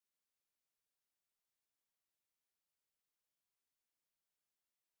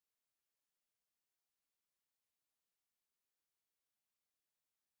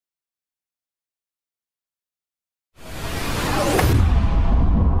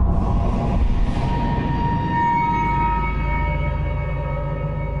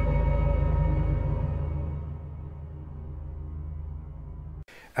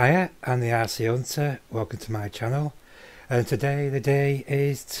Hiya, I'm the RC Hunter, welcome to my channel, and today the day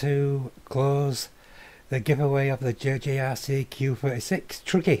is to close the giveaway of the JJRC Q36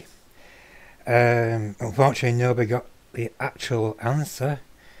 truggy. Unfortunately nobody got the actual answer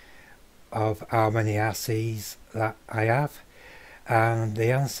of how many RCs that I have, and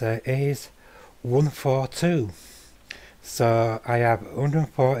the answer is 142. So I have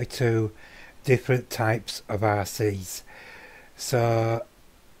 142 different types of RCs. So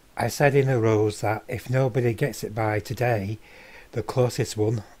I said in the rules that if nobody gets it by today, the closest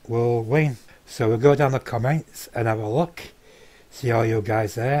one will win. So we'll go down the comments and have a look. See all you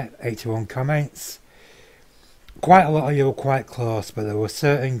guys there, 81 comments. Quite a lot of you were quite close, but there was a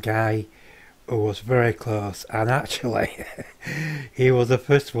certain guy who was very close, and actually he was the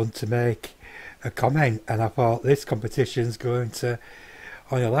first one to make a comment, and I thought this competition's going to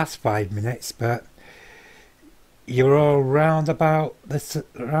only last 5 minutes, but you're all round about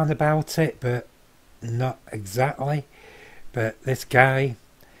it, but not exactly. But this guy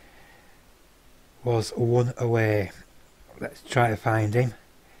was one away. Let's try to find him.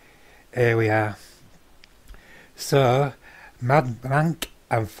 Here we are. So, Mad Mank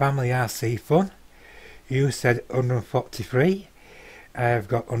and Family RC Fun, you said 143. I've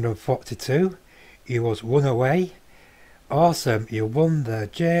got 142. You was one away. Awesome, you won the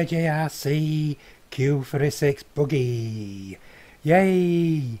JJRC Q36 buggy.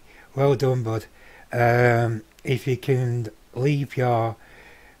 Yay! Well done, bud. If you can leave your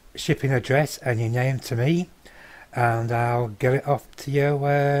shipping address and your name to me, and I'll get it off to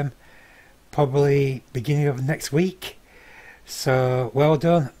you probably beginning of next week. So well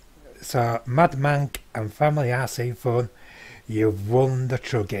done. So Mad Mank and Family RC Fun, you've won the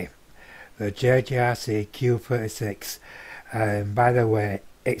truggy, the JJRC Q36. By the way,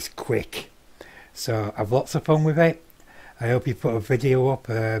 it's quick. So I've lots of fun with it. I hope you put a video up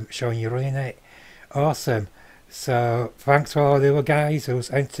showing you running it. Awesome. So thanks for all the other guys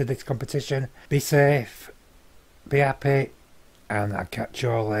who's entered this competition. Be safe, be happy, and I'll catch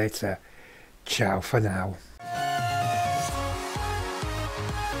you all later. Ciao for now.